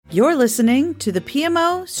You're listening to the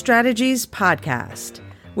PMO Strategies Podcast,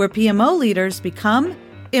 where PMO leaders become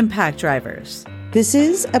impact drivers. This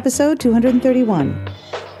is episode 231.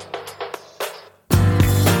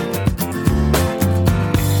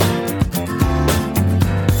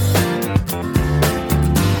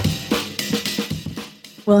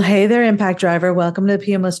 Well, hey there, impact driver. Welcome to the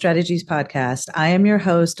PMO Strategies Podcast. I am your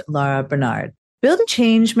host, Laura Bernard. Building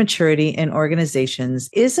change maturity in organizations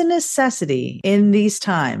is a necessity in these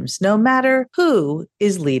times, no matter who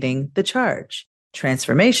is leading the charge.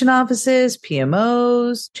 Transformation offices,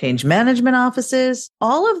 PMOs, change management offices,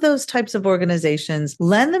 all of those types of organizations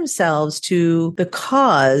lend themselves to the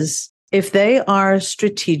cause if they are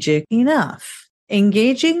strategic enough.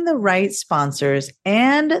 Engaging the right sponsors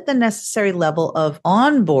and the necessary level of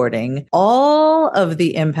onboarding all of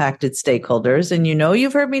the impacted stakeholders. And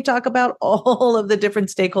you've heard me talk about all of the different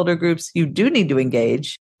stakeholder groups you do need to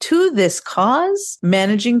engage to this cause,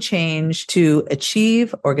 managing change to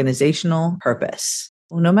achieve organizational purpose.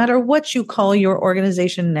 No matter what you call your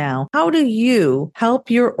organization now, how do you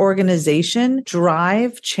help your organization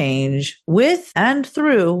drive change with and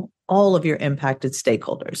through all of your impacted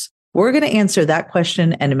stakeholders? We're going to answer that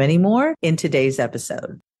question and many more in today's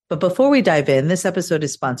episode. But before we dive in, this episode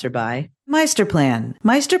is sponsored by Meisterplan.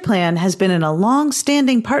 Meisterplan has been in a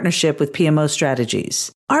long-standing partnership with PMO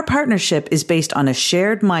Strategies. Our partnership is based on a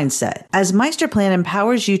shared mindset, as Meisterplan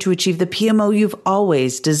empowers you to achieve the PMO you've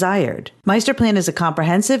always desired. Meisterplan is a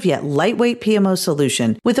comprehensive yet lightweight PMO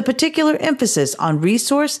solution with a particular emphasis on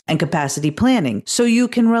resource and capacity planning, so you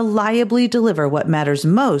can reliably deliver what matters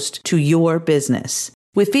most to your business.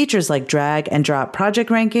 With features like drag and drop project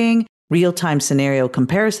ranking, real-time scenario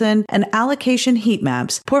comparison, and allocation heat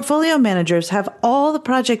maps, portfolio managers have all the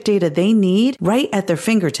project data they need right at their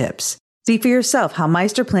fingertips. See for yourself how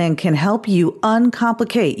Meisterplan can help you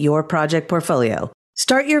uncomplicate your project portfolio.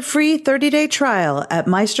 Start your free 30-day trial at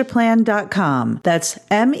meisterplan.com. That's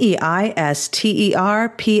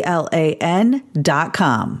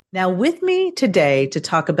meisterplan.com. Now, with me today to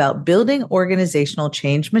talk about building organizational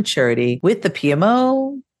change maturity with the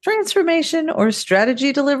PMO transformation or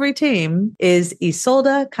strategy delivery team is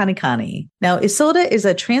Isolde Kanikani. Now, Isolde is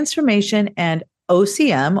a transformation and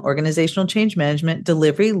OCM, Organizational Change Management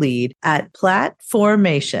Delivery Lead at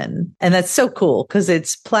Platformation. And that's so cool because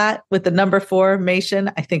it's Plat with the number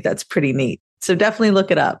formation. I think that's pretty neat. So definitely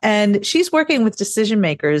look it up. And she's working with decision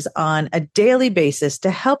makers on a daily basis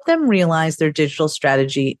to help them realize their digital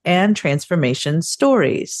strategy and transformation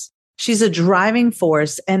stories. She's a driving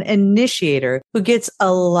force and initiator who gets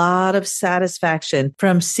a lot of satisfaction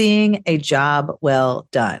from seeing a job well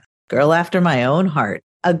done. Girl after my own heart.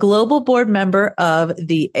 A global board member of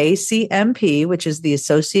the ACMP, which is the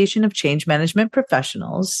Association of Change Management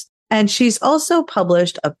Professionals. And she's also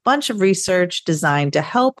published a bunch of research designed to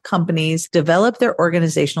help companies develop their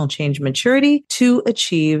organizational change maturity to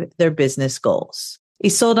achieve their business goals.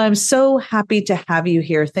 Isolde, I'm so happy to have you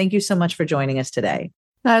here. Thank you so much for joining us today.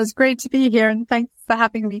 That was great to be here, and thanks for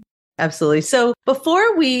having me. Absolutely. So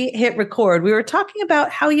before we hit record, we were talking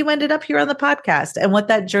about how you ended up here on the podcast and what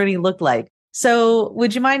that journey looked like. So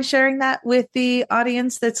would you mind sharing that with the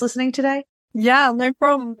audience that's listening today? Yeah, no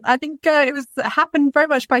problem. I think it happened very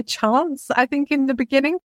much by chance. I think in the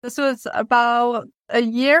beginning, this was about a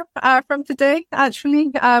year from today,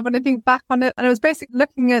 actually, when I think back on it. And I was basically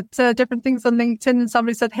looking at different things on LinkedIn, and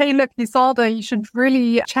somebody said, hey, look, Isolde, you should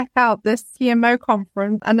really check out this PMO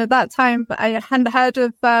conference. And at that time, I hadn't heard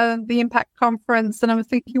of the Impact Conference. And I was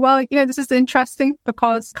thinking, well, this is interesting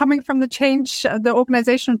because coming from the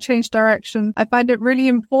organizational change direction, I find it really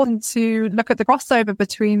important to look at the crossover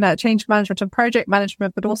between change management and project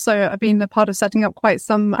management, but also I've been a part of setting up quite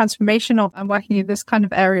some transformation and working in this kind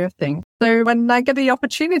of area of thing. So when I get the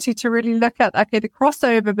opportunity to really look at, the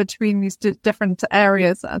crossover between these different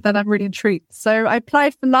areas, then I'm really intrigued. So I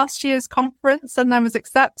applied for last year's conference and I was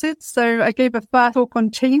accepted. So I gave a first talk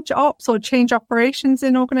on change ops or change operations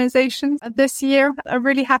in organizations. This year, I'm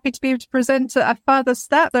really happy to be able to present a further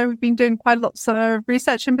step. So we've been doing quite lots of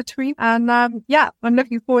research in between. And I'm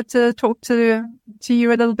looking forward to talk to you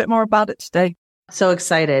a little bit more about it today. So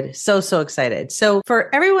excited. So excited. So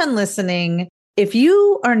for everyone listening, if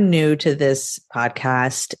you are new to this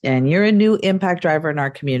podcast and you're a new impact driver in our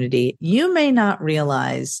community, you may not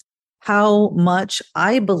realize how much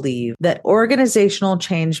I believe that organizational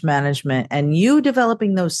change management and you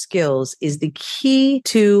developing those skills is the key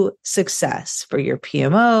to success for your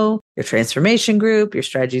PMO, your transformation group, your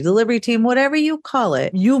strategy delivery team, whatever you call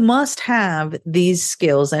it, you must have these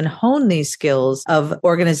skills and hone these skills of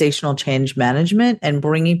organizational change management and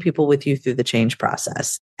bringing people with you through the change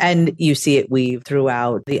process. And you see it weave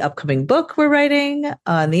throughout the upcoming book we're writing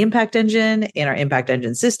on the Impact Engine, in our Impact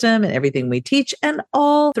Engine system, and everything we teach, and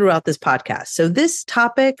all throughout this podcast. So this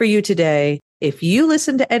topic for you today, if you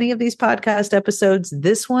listen to any of these podcast episodes,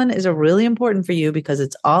 this one is a really important for you because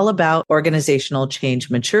it's all about organizational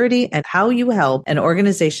change maturity and how you help an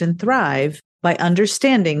organization thrive by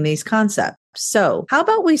understanding these concepts. So how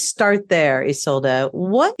about we start there, Isolde?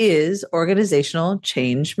 What is organizational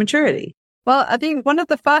change maturity? Well, I think one of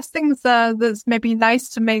the first things that's maybe nice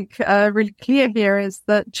to make really clear here is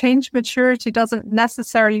that change maturity doesn't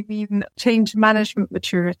necessarily mean change management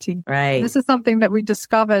maturity. Right. This is something that we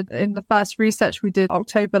discovered in the first research we did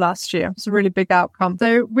October last year. It's a really big outcome.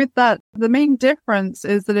 So with that, the main difference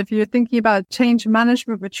is that if you're thinking about change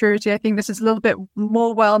management maturity, I think this is a little bit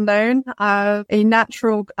more well known. A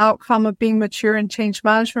natural outcome of being mature in change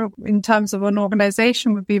management in terms of an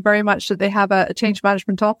organization would be very much that they have a change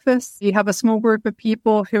management office. You have a small group of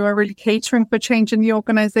people who are really catering for change in the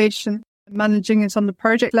organization, managing it on the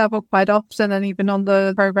project level quite often and even on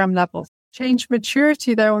the program level. Change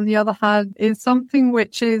maturity, though, on the other hand, is something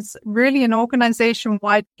which is really an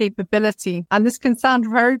organization-wide capability. And this can sound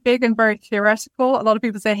very big and very theoretical. A lot of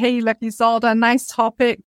people say, hey, look, Isolde, a nice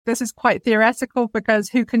topic. This is quite theoretical because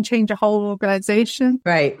who can change a whole organization?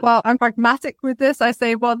 Right. Well, I'm pragmatic with this. I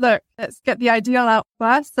say, well, look, let's get the ideal out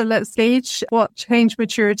first. So let's gauge what change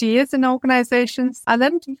maturity is in organizations. And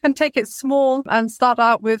then you can take it small and start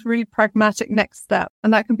out with really pragmatic next step.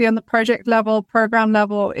 And that can be on the project level, program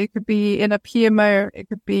level. It could be in a PMO. It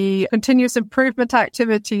could be continuous improvement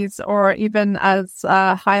activities, or even as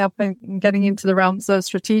high up in getting into the realms of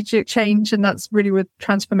strategic change. And that's really with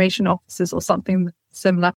transformation offices or something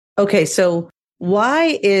similar. Okay, so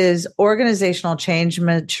why is organizational change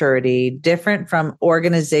maturity different from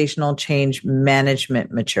organizational change management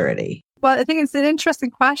maturity? Well, I think it's an interesting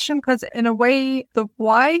question because in a way, the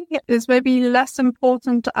why is maybe less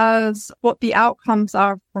important as what the outcomes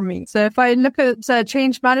are for me. So if I look at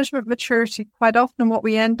change management maturity, quite often what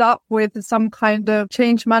we end up with is some kind of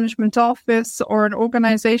change management office or an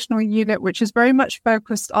organizational unit, which is very much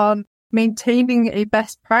focused on maintaining a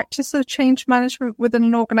best practice of change management within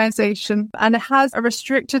an organization. And it has a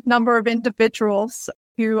restricted number of individuals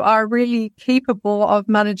who are really capable of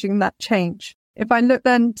managing that change. If I look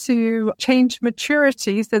then to change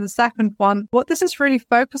maturity, so the second one, what this is really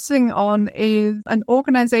focusing on is an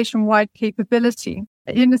organization-wide capability.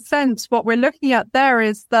 In a sense, what we're looking at there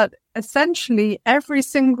is that essentially every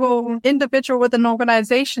single individual within an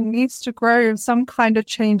organization needs to grow some kind of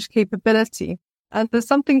change capability. And there's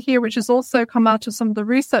something here which has also come out of some of the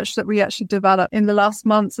research that we actually developed in the last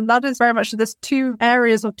months. And that is very much there's two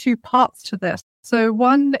areas or two parts to this. So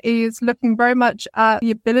one is looking very much at the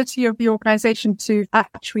ability of the organization to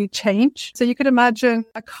actually change. So you could imagine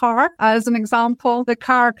a car as an example. The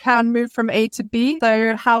car can move from A to B.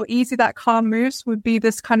 So how easy that car moves would be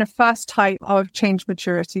this kind of first type of change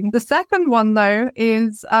maturity. The second one, though,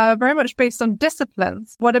 is very much based on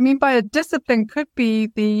disciplines. What I mean by a discipline could be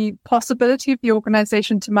the possibility of the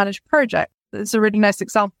organization to manage projects. It's a really nice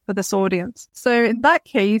example for this audience. So in that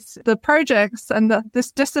case, the projects and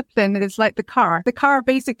this discipline is like the car. The car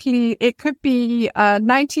basically, it could be a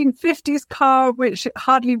 1950s car, which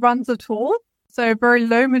hardly runs at all. So very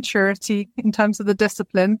low maturity in terms of the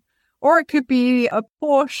discipline. Or it could be a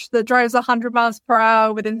Porsche that drives 100 miles per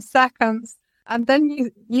hour within seconds. And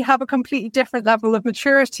then you have a completely different level of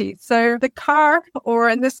maturity. So the car, or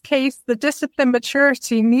in this case, the discipline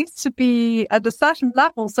maturity needs to be at a certain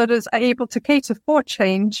level so that it's able to cater for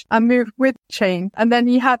change and move with change. And then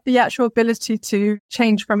you have the actual ability to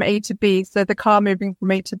change from A to B. So the car moving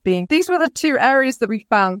from A to B. These were the two areas that we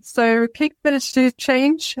found. So capability to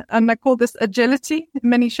change, and I call this agility in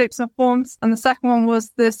many shapes and forms. And the second one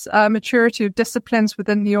was this maturity of disciplines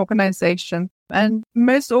within the organization. And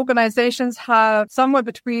most organizations have somewhere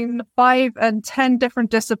between 5 and 10 different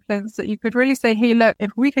disciplines that you could really say, hey, look, if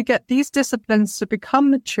we could get these disciplines to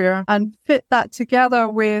become mature and fit that together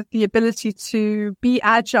with the ability to be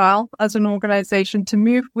agile as an organization, to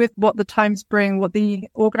move with what the times bring, what the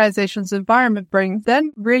organization's environment brings,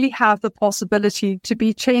 then really have the possibility to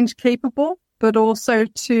be change capable, but also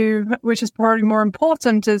to, which is probably more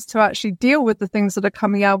important, is to actually deal with the things that are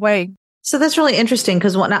coming our way. So that's really interesting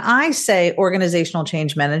because when I say organizational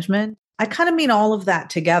change management, I kind of mean all of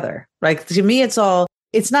that together. Like to me, it's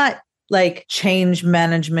not like change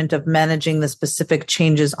management of managing the specific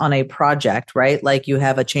changes on a project, right? Like you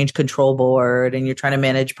have a change control board and you're trying to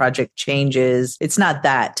manage project changes. It's not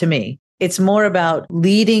that to me. It's more about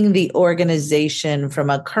leading the organization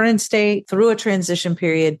from a current state through a transition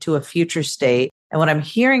period to a future state. And what I'm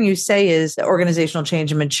hearing you say is that organizational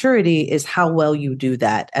change and maturity is how well you do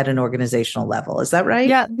that at an organizational level. Is that right?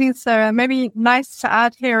 Yeah, I think so. Maybe nice to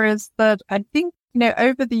add here is that I think,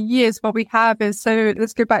 over the years, what we have is, so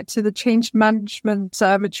let's go back to the change management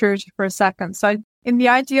maturity for a second. So in the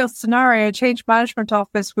ideal scenario, a change management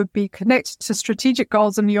office would be connected to strategic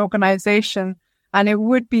goals in the organization, and it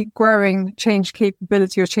would be growing change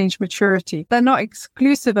capability or change maturity. They're not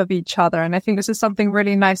exclusive of each other. And I think this is something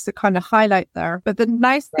really nice to kind of highlight there. But the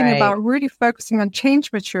nice thing about really focusing on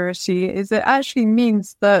change maturity is it actually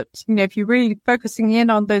means that, if you're really focusing in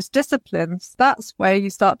on those disciplines, that's where you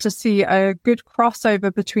start to see a good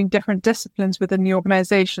crossover between different disciplines within the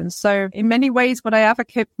organization. So in many ways, what I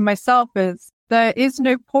advocate for myself is there is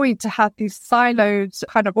no point to have these siloed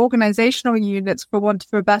kind of organizational units, for want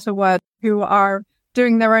of a better word, who are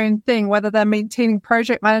doing their own thing, whether they're maintaining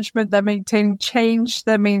project management, they're maintaining change,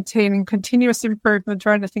 they're maintaining continuous improvement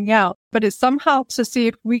or anything else. But it's somehow to see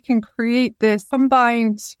if we can create this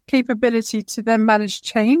combined capability to then manage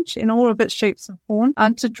change in all of its shapes and forms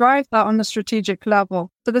and to drive that on a strategic level.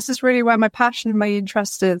 So this is really where my passion and my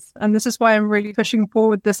interest is. And this is why I'm really pushing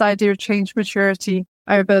forward this idea of change maturity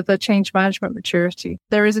over the change management maturity.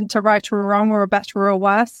 There isn't a right or a wrong or a better or a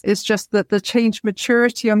worse. It's just that the change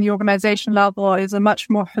maturity on the organization level is a much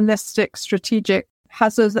more holistic, strategic,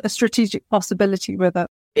 has a strategic possibility with it.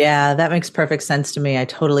 Yeah, that makes perfect sense to me. I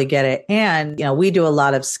totally get it. And, we do a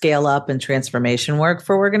lot of scale up and transformation work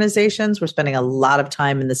for organizations. We're spending a lot of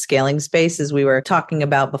time in the scaling space, as we were talking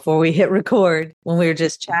about before we hit record when we were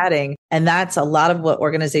just chatting. And that's a lot of what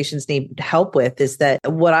organizations need help with, is that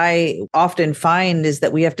what I often find is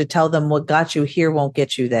that we have to tell them what got you here won't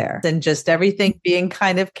get you there. And just everything being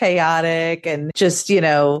kind of chaotic and just,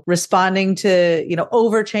 responding to,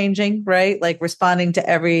 overchanging, right? Like responding to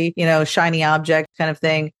every, shiny object kind of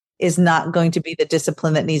thing is not going to be the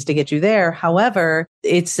discipline that needs to get you there. However,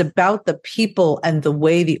 it's about the people and the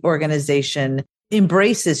way the organization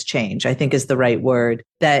embraces change, I think is the right word,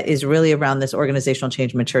 that is really around this organizational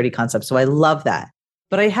change maturity concept. So I love that.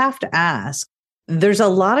 But I have to ask, there's a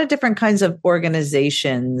lot of different kinds of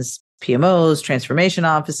organizations, PMOs, transformation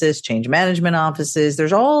offices, change management offices.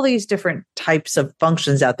 There's all these different types of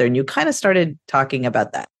functions out there. And you kind of started talking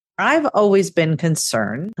about that. I've always been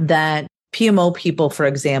concerned that PMO people, for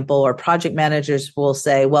example, or project managers will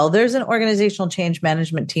say, well, there's an organizational change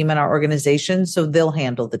management team in our organization, so they'll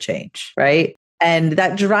handle the change, right? And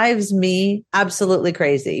that drives me absolutely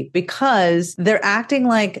crazy, because they're acting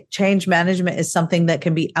like change management is something that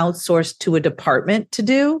can be outsourced to a department to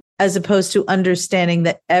do, as opposed to understanding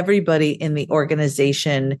that everybody in the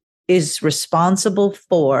organization is responsible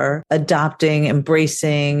for adopting,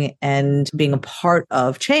 embracing, and being a part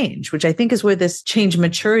of change, which I think is where this change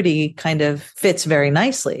maturity kind of fits very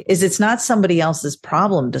nicely. Is it's not somebody else's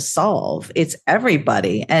problem to solve, it's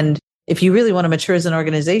everybody. And if you really want to mature as an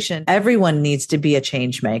organization, everyone needs to be a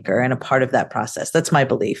change maker and a part of that process. That's my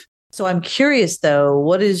belief. So I'm curious, though,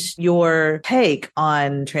 what is your take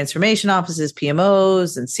on transformation offices,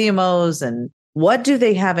 PMOs and CMOs, and what do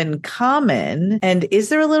they have in common? And is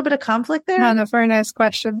there a little bit of conflict there? No, very nice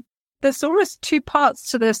question. There's always two parts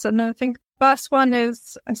to this. And I think the first one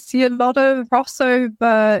is I see a lot of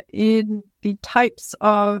crossover in the types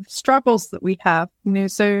of struggles that we have.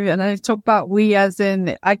 And I talk about we as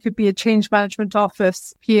in I could be a change management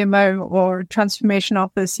office, PMO, or transformation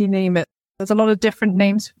office, you name it. There's a lot of different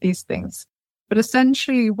names for these things. But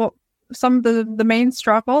essentially what some of the main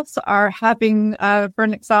struggles are having, for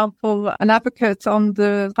an example, an advocate on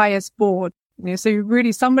the highest board. So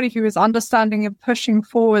really somebody who is understanding and pushing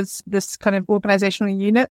forwards this kind of organizational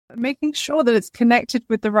unit, making sure that it's connected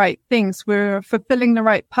with the right things, we're fulfilling the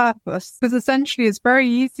right purpose. Because essentially it's very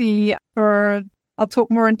easy for, I'll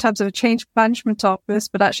talk more in terms of a change management office,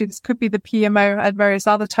 but actually this could be the PMO and various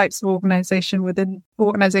other types of organization within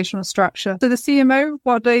organizational structure. So the CMO,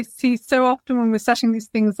 what I see so often when we're setting these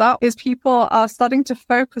things up is people are starting to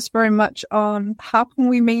focus very much on how can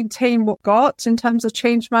we maintain what got in terms of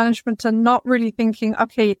change management, and not really thinking,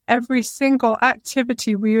 okay, every single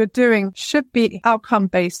activity we are doing should be outcome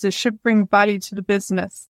based. It should bring value to the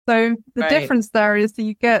business. So the difference there is that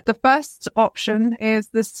you get the first option is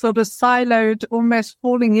this sort of siloed, almost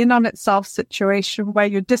falling in on itself situation where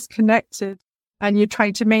you're disconnected and you're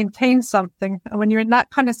trying to maintain something. And when you're in that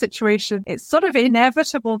kind of situation, it's sort of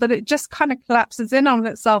inevitable that it just kind of collapses in on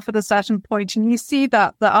itself at a certain point. And you see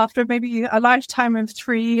that after maybe a lifetime of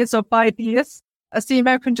 3 years or 5 years, a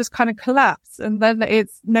CMO can just kind of collapse and then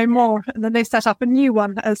it's no more. And then they set up a new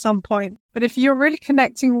one at some point. But if you're really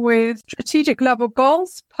connecting with strategic level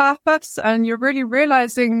goals, purpose, and you're really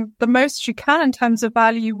realizing the most you can in terms of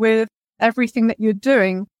value with everything that you're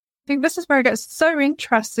doing, I think this is where it gets so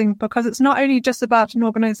interesting, because it's not only just about an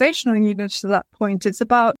organizational unit to that point, it's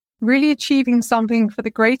about really achieving something for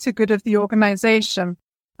the greater good of the organization.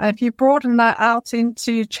 And if you broaden that out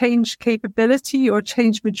into change capability or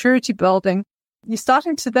change maturity building, you're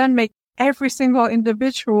starting to then make every single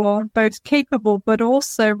individual both capable but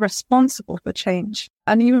also responsible for change.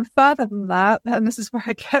 And even further than that, and this is where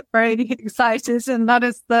I get very excited, and that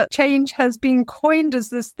is that change has been coined as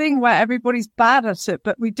this thing where everybody's bad at it,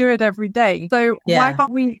 but we do it every day. So why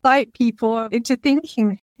can't we incite people into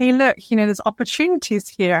thinking, hey, look, there's opportunities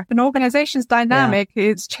here. An organization's dynamic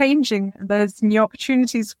is changing. There's new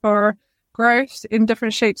opportunities for growth in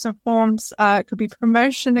different shapes and forms. It could be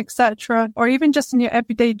promotion, etc. Or even just in your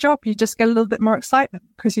everyday job, you just get a little bit more excitement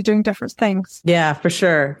because you're doing different things. Yeah, for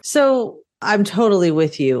sure. So I'm totally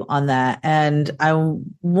with you on that. And I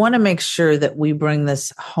want to make sure that we bring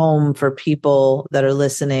this home for people that are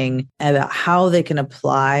listening about how they can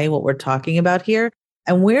apply what we're talking about here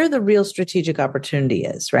and where the real strategic opportunity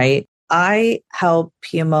is, right? I help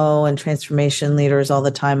PMO and transformation leaders all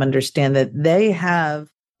the time understand that they have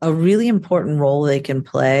a really important role they can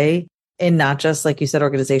play in not just, like you said,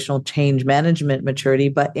 organizational change management maturity,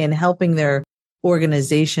 but in helping their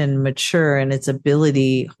organization mature in its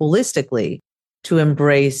ability holistically to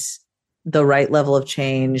embrace the right level of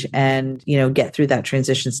change and, get through that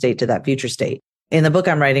transition state to that future state. In the book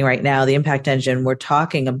I'm writing right now, The Impact Engine, we're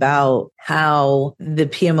talking about how the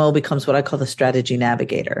PMO becomes what I call the strategy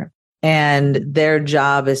navigator. And their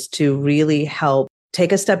job is to really help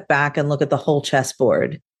take a step back and look at the whole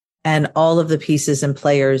chessboard and all of the pieces and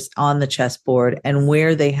players on the chessboard and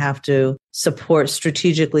where they have to support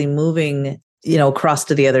strategically moving, across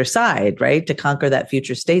to the other side, right? To conquer that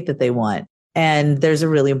future state that they want. And there's a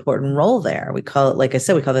really important role there. We call it, like I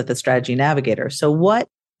said, we call it the strategy navigator. So what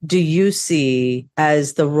do you see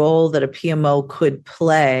as the role that a PMO could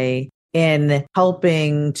play in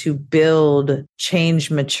helping to build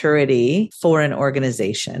change maturity for an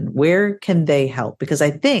organization? Where can they help? Because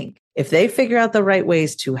I think if they figure out the right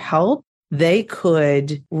ways to help, they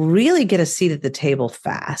could really get a seat at the table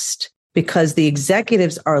fast, because the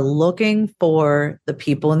executives are looking for the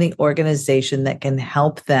people in the organization that can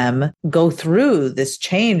help them go through this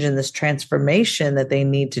change and this transformation that they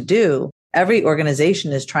need to do. Every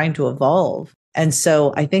organization is trying to evolve. And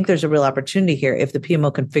so I think there's a real opportunity here if the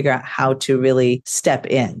PMO can figure out how to really step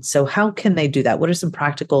in. So how can they do that? What are some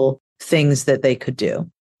practical things that they could do?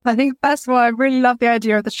 I think, first of all, I really love the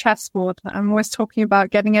idea of the chessboard. I'm always talking about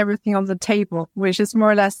getting everything on the table, which is more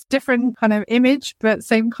or less different kind of image, but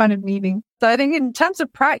same kind of meaning. So I think in terms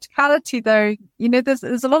of practicality, though,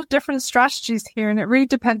 there's a lot of different strategies here, and it really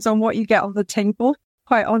depends on what you get on the table,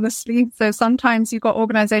 quite honestly. So sometimes you've got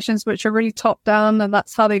organizations which are really top down and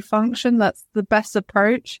that's how they function. That's the best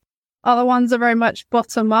approach. Other ones are very much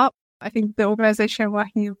bottom up. I think the organization I'm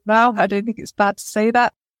working with now, I don't think it's bad to say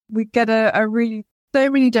that. We get a really so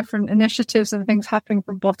many different initiatives and things happening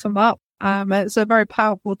from bottom up. It's a very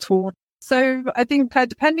powerful tool. So I think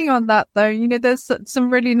depending on that, though, there's some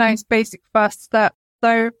really nice basic first steps.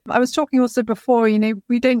 So I was talking also before,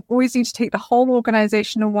 we don't always need to take the whole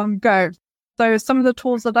organization in one go. So some of the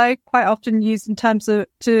tools that I quite often use in terms of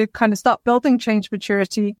to kind of start building change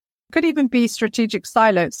maturity could even be strategic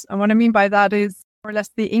silos. And what I mean by that is more or less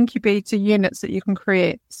the incubator units that you can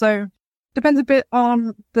create. So depends a bit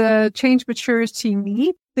on the change maturity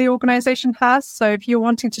need the organization has. So if you're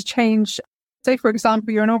wanting to change, say, for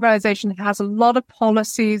example, you're an organization that has a lot of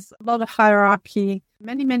policies, a lot of hierarchy,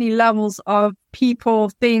 many, many levels of people,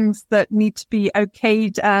 things that need to be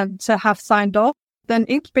okayed and to have signed off, then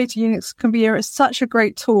incubator units can be such a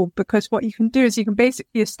great tool, because what you can do is you can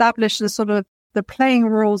basically establish the playing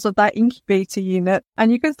rules of that incubator unit. And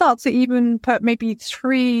you can start to even put maybe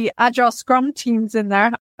 3 agile scrum teams in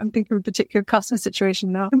there. I'm thinking of a particular customer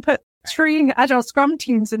situation now. You can put 3 agile scrum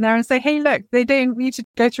teams in there and say, hey, look, they don't need to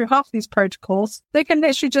go through half these protocols. They can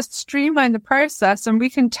literally just streamline the process, and we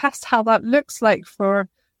can test how that looks like for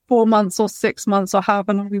 4 months or 6 months or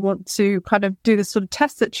however long we want to kind of do this sort of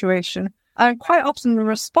test situation. And quite often the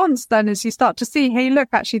response then is you start to see, hey, look,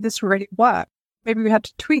 actually this really worked. Maybe we had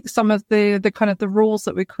to tweak some of the kind of the rules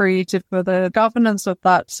that we created for the governance of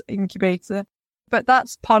that incubator, but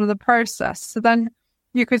that's part of the process. So then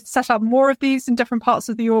You could set up more of these in different parts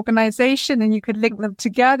of the organization and you could link them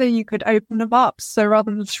together. You could open them up. So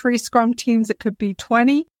rather than 3 Scrum teams, it could be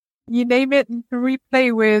 20. You name it, you can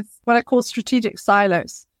replay with what I call strategic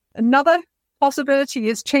silos. Another possibility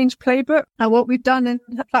is change playbook. And what we've done in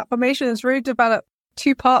Platformation is really develop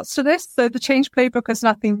 2 parts to this. So the change playbook is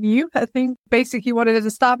nothing new. I think basically what it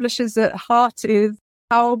establishes at heart is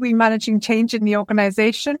how are we managing change in the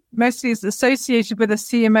organization? Mostly is associated with a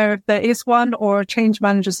CMO if there is one or change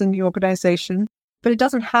managers in the organization, but it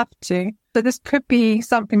doesn't have to. So this could be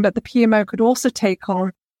something that the PMO could also take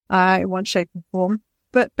on in one shape or form.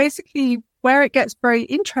 But basically where it gets very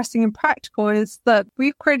interesting and practical is that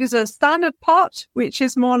we've created a standard part, which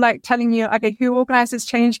is more like telling you, okay, who organizes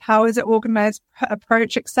change? How is it organized?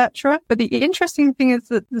 Approach, etc. But the interesting thing is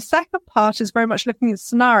that the second part is very much looking at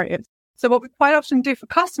scenarios. So what we quite often do for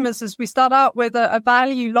customers is we start out with a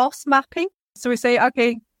value loss mapping. So we say,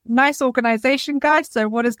 okay, nice organization, guys. So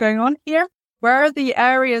what is going on here? Where are the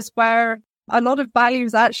areas where a lot of value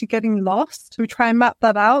is actually getting lost? So we try and map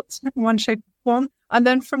that out in one shape or form. And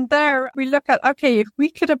then from there, we look at, okay, if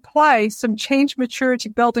we could apply some change maturity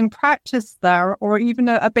building practice there, or even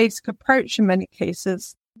a basic approach in many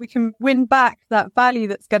cases, we can win back that value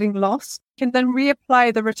that's getting lost. We can then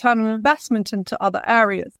reapply the return on investment into other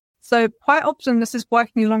areas. So quite often this is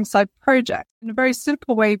working alongside projects. In a very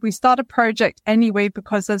simple way, we start a project anyway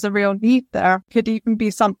because there's a real need there. It could even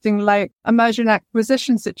be something like a merger and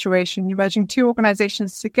acquisition situation. You're merging 2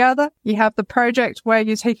 organizations together. You have the project where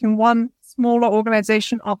you're taking one smaller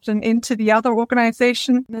organization often into the other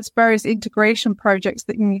organization. And there's various integration projects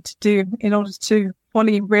that you need to do in order to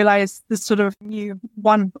fully realize this sort of new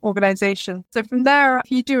one organization. So from there,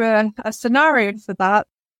 if you do a scenario for that,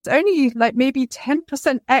 it's only like maybe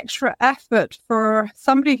 10% extra effort for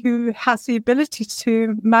somebody who has the ability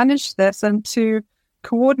to manage this and to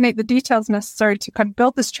coordinate the details necessary to kind of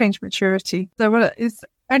build this change maturity. So it's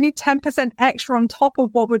only 10% extra on top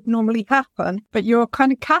of what would normally happen, but you're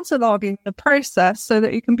kind of cataloging the process so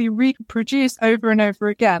that it can be reproduced over and over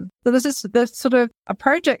again. So this is the sort of a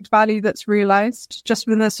project value that's realized just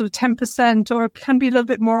with a sort of 10%, or it can be a little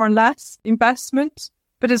bit more or less investment.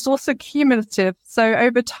 But it's also cumulative. So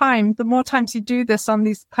over time, the more times you do this on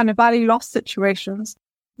these kind of value loss situations,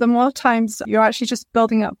 the more times you're actually just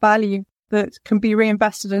building up value that can be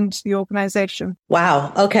reinvested into the organization.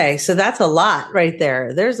 Wow. Okay. So that's a lot right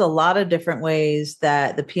there. There's a lot of different ways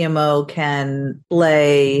that the PMO can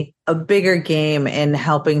play a bigger game in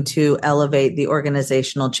helping to elevate the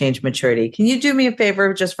organizational change maturity. Can you do me a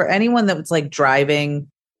favor just for anyone that was like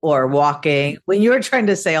driving or walking when you were trying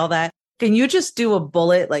to say all that? Can you just do a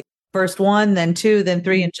bullet, like first 1, then 2, then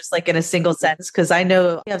 3, and just like in a single sentence? Because I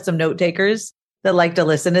know you have some note takers that like to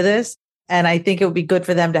listen to this. And I think it would be good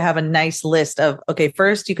for them to have a nice list of, okay,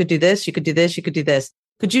 first you could do this, you could do this, you could do this.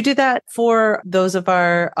 Could you do that for those of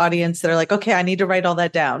our audience that are like, okay, I need to write all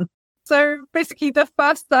that down? So basically the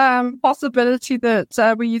first possibility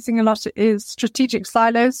that we're using a lot is strategic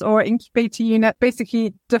silos or incubator unit.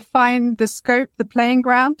 Basically define the scope, the playing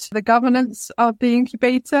ground, the governance of the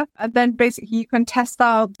incubator. And then basically you can test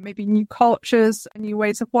out maybe new cultures, new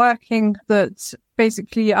ways of working that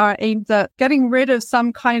basically are aimed at getting rid of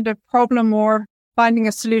some kind of problem or finding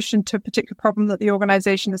a solution to a particular problem that the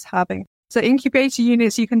organization is having. So incubator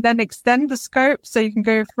units, you can then extend the scope. So you can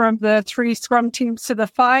go from the 3 Scrum teams to the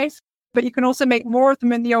 5. But you can also make more of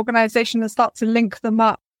them in the organization and start to link them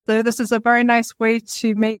up. So this is a very nice way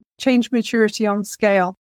to make change maturity on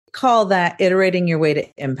scale. Call that iterating your way to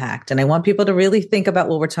impact. And I want people to really think about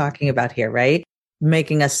what we're talking about here, right?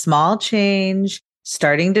 Making a small change,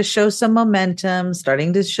 starting to show some momentum,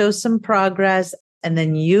 starting to show some progress, and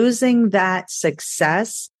then using that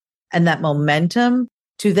success and that momentum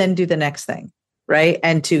to then do the next thing, right?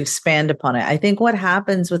 And to expand upon it. I think what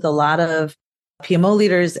happens with a lot of PMO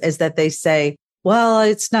leaders is that they say, well,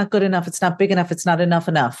 it's not good enough. It's not big enough. It's not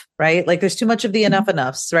enough, right? Like there's too much of the enough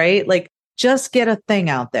enoughs, right? Like just get a thing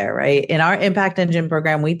out there, right? In our Impact Engine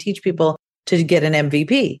program, we teach people to get an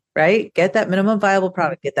MVP, right? Get that minimum viable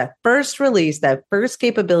product, get that first release, that first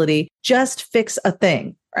capability, just fix a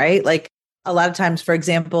thing, right? Like a lot of times, for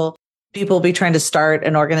example, people will be trying to start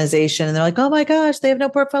an organization and they're like, oh my gosh, they have no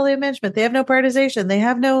portfolio management. They have no prioritization. They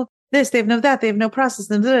have no this, they have no that, they have no process.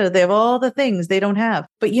 They have all the things they don't have.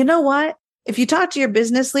 But you know what? If you talk to your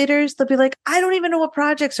business leaders, they'll be like, I don't even know what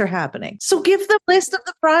projects are happening. So give them a list of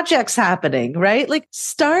the projects happening, right? Like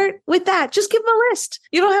start with that. Just give them a list.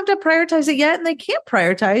 You don't have to prioritize it yet. And they can't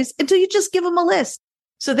prioritize until you just give them a list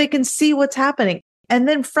so they can see what's happening. And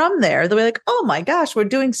then from there, they'll be like, oh my gosh, we're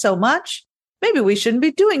doing so much. Maybe we shouldn't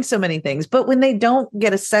be doing so many things. But when they don't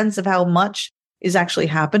get a sense of how much is actually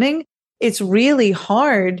happening, it's really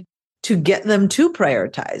hard to get them to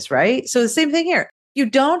prioritize, right? So the same thing here. You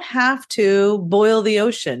don't have to boil the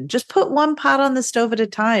ocean. Just put one pot on the stove at a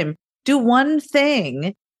time. Do one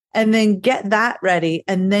thing and then get that ready.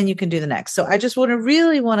 And then you can do the next. So I just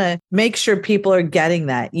really want to make sure people are getting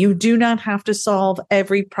that. You do not have to solve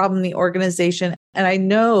every problem in the organization. And I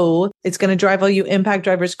know it's going to drive all you impact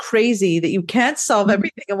drivers crazy that you can't solve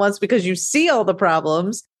everything at once because you see all the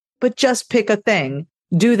problems, but just pick a thing,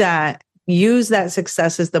 do that. Use that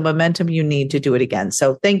success as the momentum you need to do it again.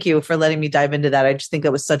 So thank you for letting me dive into that. I just think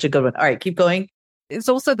that was such a good one. All right, keep going. It's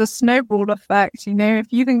also the snowball effect.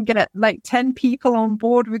 If you can get like 10 people on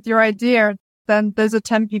board with your idea, then those are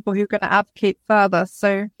 10 people who are going to advocate further.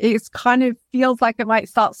 So it's kind of feels like it might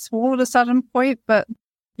start small at a certain point, but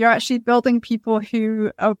you're actually building people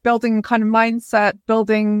who are building kind of mindset,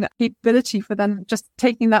 building capability for them, just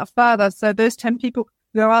taking that further. So those 10 people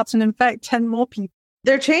go out and infect 10 more people.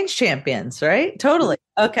 They're change champions, right? Totally.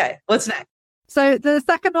 Okay. What's next? So the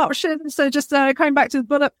second option, so just coming back to the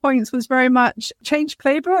bullet points, was very much change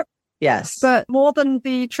playbook. Yes. But more than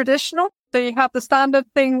the traditional. So you have the standard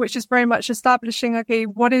thing, which is very much establishing, okay,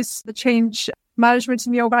 what is the change management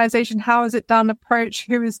in the organization? How is it done? Approach,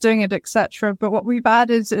 who is doing it, etc. But what we've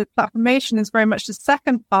added, platformation, is very much the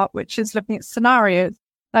second part, which is looking at scenarios.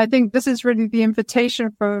 And I think this is really the invitation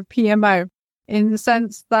for PMO in the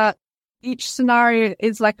sense that each scenario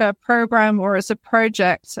is like a program or it's a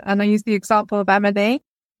project. And I use the example of M&A.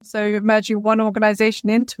 So you're merging one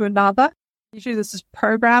organization into another. Usually this is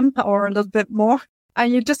program or a little bit more.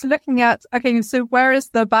 And you're just looking at, okay, so where is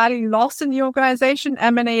the value loss in the organization?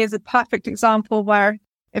 M&A is a perfect example where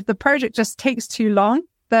if the project just takes too long,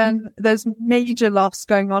 then there's major loss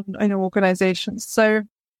going on in organizations. So you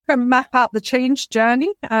can map out the change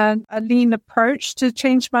journey and a lean approach to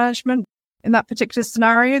change management in that particular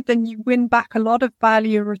scenario, then you win back a lot of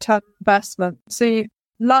value and return on investment. So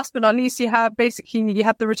last but not least, you have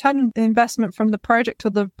the return on investment from the project or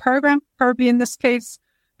the program, probably in this case,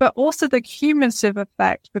 but also the cumulative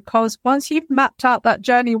effect, because once you've mapped out that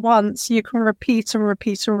journey once, you can repeat and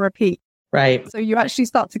repeat and repeat. Right. So you actually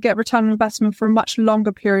start to get return on investment for a much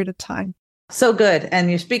longer period of time. So good. And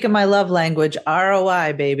you're speaking my love language,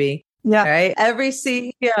 ROI, baby. Yeah. Right. Every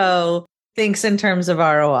CEO thinks in terms of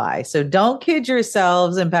ROI. So don't kid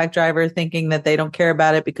yourselves, impact driver, thinking that they don't care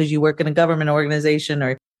about it because you work in a government organization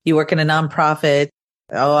or you work in a nonprofit.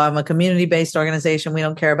 Oh, I'm a community-based organization. We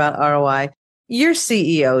don't care about ROI. Your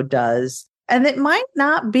CEO does. And it might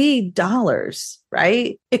not be dollars,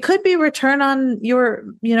 right? It could be return on your,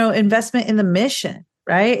 investment in the mission,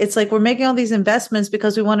 right? It's like we're making all these investments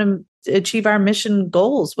because we want to achieve our mission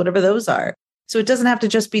goals, whatever those are. So it doesn't have to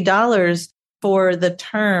just be dollars for the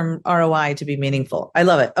term ROI to be meaningful. I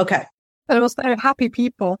love it. Okay. And also happy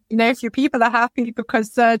people. If your people are happy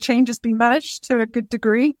because change has been managed to a good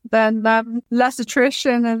degree, then less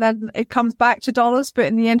attrition and then it comes back to dollars. But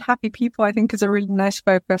in the end, happy people, I think, is a really nice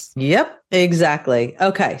focus. Yep, exactly.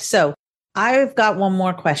 Okay. So I've got one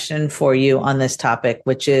more question for you on this topic,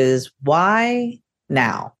 which is why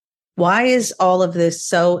now? Why is all of this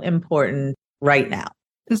so important right now?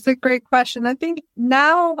 It's a great question. I think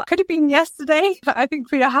now could have been yesterday. I think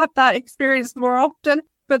we have that experience more often.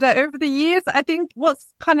 But over the years, I think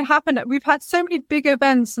what's kind of happened, we've had so many big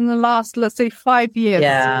events in the last, let's say, 5 years.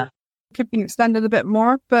 Yeah. Could be extended a bit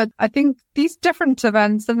more. But I think these different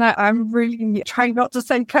events, and I'm really trying not to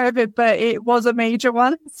say COVID, but it was a major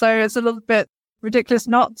one. So it's a little bit ridiculous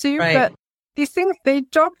not to. Right. But these things, they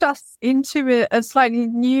jogged us into a slightly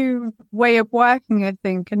new way of working, I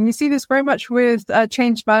think. And you see this very much with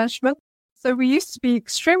change management. So we used to be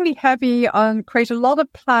extremely heavy on create a lot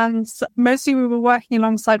of plans. Mostly we were working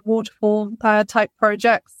alongside waterfall type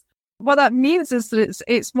projects. What that means is that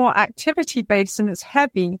it's more activity based and it's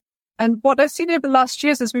heavy. And what I've seen over the last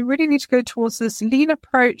years is we really need to go towards this lean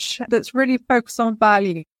approach that's really focused on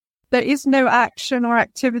value. There is no action or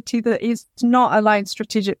activity that is not aligned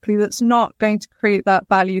strategically, that's not going to create that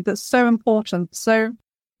value that's so important. So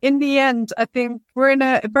in the end, I think we're in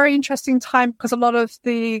a very interesting time because a lot of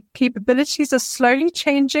the capabilities are slowly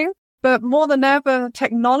changing, but more than ever,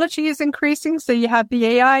 technology is increasing. So you have the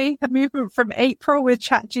AI movement from April with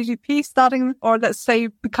ChatGPT starting, or let's say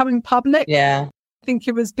becoming public. Yeah. I think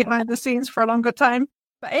it was behind the scenes for a longer time.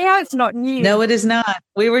 But AI is not new. No, it is not.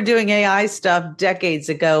 We were doing AI stuff decades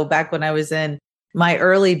ago, back when I was in my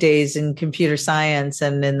early days in computer science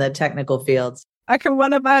and in the technical fields. I can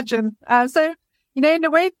well imagine. So, in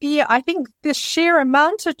a way, I think the sheer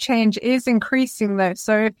amount of change is increasing, though.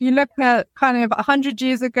 So if you look at kind of 100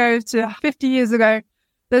 years ago to 50 years ago,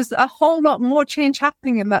 there's a whole lot more change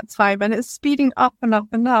happening in that time, and it's speeding up and up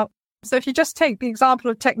and up. So if you just take the example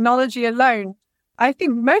of technology alone, I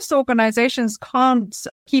think most organizations can't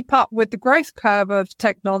keep up with the growth curve of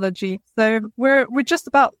technology. So we're just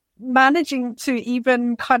about managing to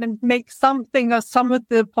even kind of make something of some of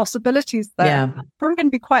the possibilities there. Yeah. We're going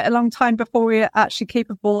to be quite a long time before we're actually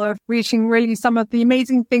capable of reaching really some of the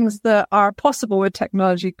amazing things that are possible with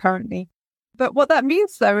technology currently. But what that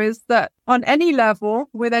means, though, is that on any level,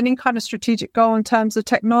 with any kind of strategic goal in terms of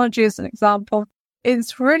technology, as an example,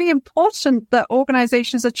 it's really important that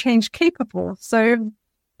organizations are change capable. So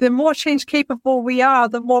the more change capable we are,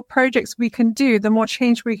 the more projects we can do, the more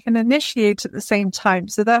change we can initiate at the same time.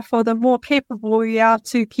 So therefore, the more capable we are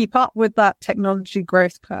to keep up with that technology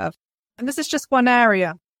growth curve. And this is just one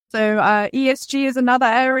area. So ESG is another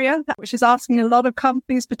area, which is asking a lot of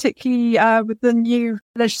companies, particularly with the new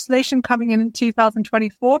legislation coming in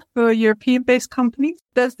 2024 for European-based companies.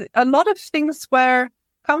 There's a lot of things where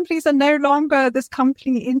companies are no longer this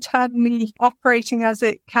company internally operating as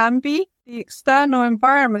it can be. The external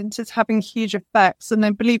environment is having huge effects, and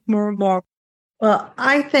I believe more and more. Well,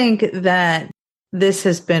 I think that this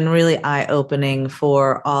has been really eye-opening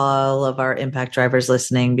for all of our impact drivers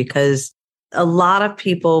listening, because a lot of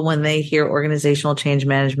people, when they hear organizational change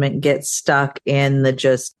management, get stuck in the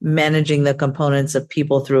just managing the components of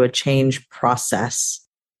people through a change process,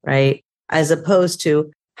 right? As opposed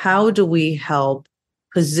to how do we help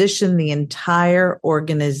position the entire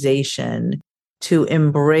organization to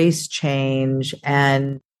embrace change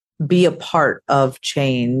and be a part of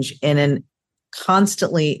change in an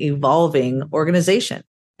constantly evolving organization.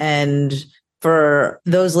 And for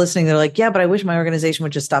those listening, they're like, yeah, but I wish my organization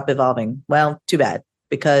would just stop evolving. Well, too bad,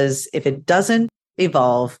 because if it doesn't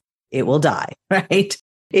evolve, it will die, right?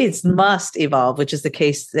 It must evolve, which is the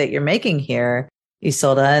case that you're making here,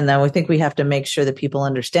 Isolde. And I think we have to make sure that people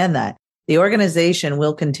understand that the organization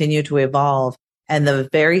will continue to evolve, and the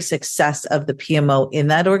very success of the PMO in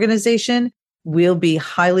that organization will be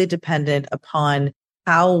highly dependent upon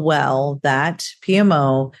how well that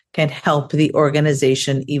PMO can help the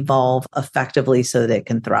organization evolve effectively so that it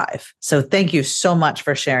can thrive. So thank you so much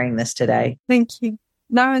for sharing this today. Thank you.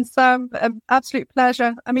 No, it's an absolute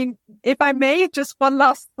pleasure. I mean, if I may, just one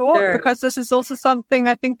last thought, Sure. Because this is also something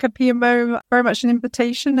I think a PMO, very much an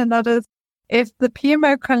invitation, and that is, if the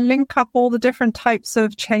PMO can link up all the different types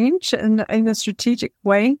of change in a strategic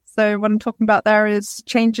way. So what I'm talking about there is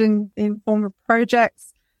change in form of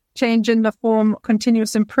projects, change in the form of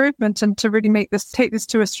continuous improvement, and to really take this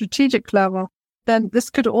to a strategic level, then this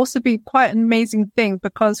could also be quite an amazing thing,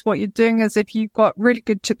 because what you're doing is, if you've got really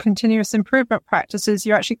good continuous improvement practices,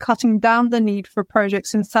 you're actually cutting down the need for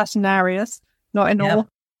projects in certain areas, not in all.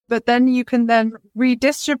 But then you can then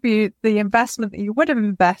redistribute the investment that you would have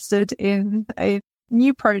invested in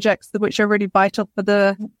new projects which are really vital for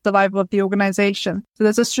the survival of the organization. So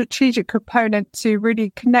there's a strategic component to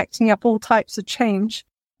really connecting up all types of change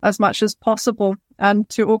as much as possible and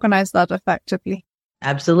to organize that effectively.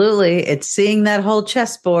 Absolutely. It's seeing that whole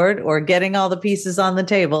chessboard, or getting all the pieces on the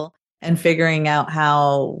table and figuring out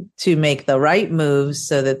how to make the right moves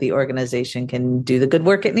so that the organization can do the good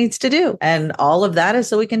work it needs to do. And all of that is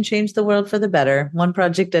so we can change the world for the better, one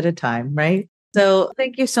project at a time, right? So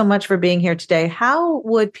thank you so much for being here today. How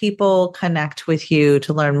would people connect with you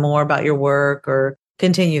to learn more about your work or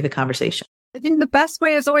continue the conversation? I think the best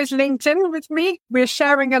way is always LinkedIn with me. We're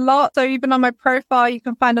sharing a lot. So even on my profile, you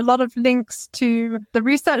can find a lot of links to the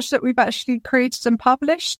research that we've actually created and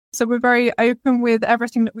published. So we're very open with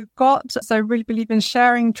everything that we've got. So I really believe in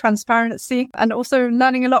sharing, transparency, and also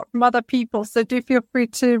learning a lot from other people. So do feel free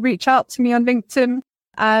to reach out to me on LinkedIn,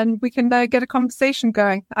 and we can get a conversation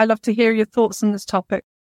going. I love to hear your thoughts on this topic.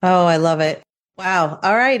 Oh, I love it. Wow.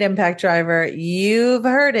 All right, Impact Driver, you've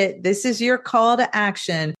heard it. This is your call to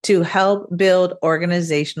action to help build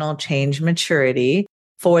organizational change maturity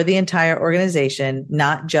for the entire organization,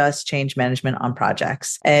 not just change management on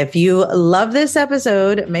projects. If you love this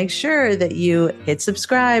episode, make sure that you hit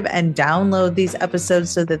subscribe and download these episodes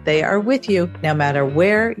so that they are with you no matter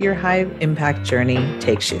where your high impact journey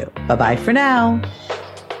takes you. Bye-bye for now.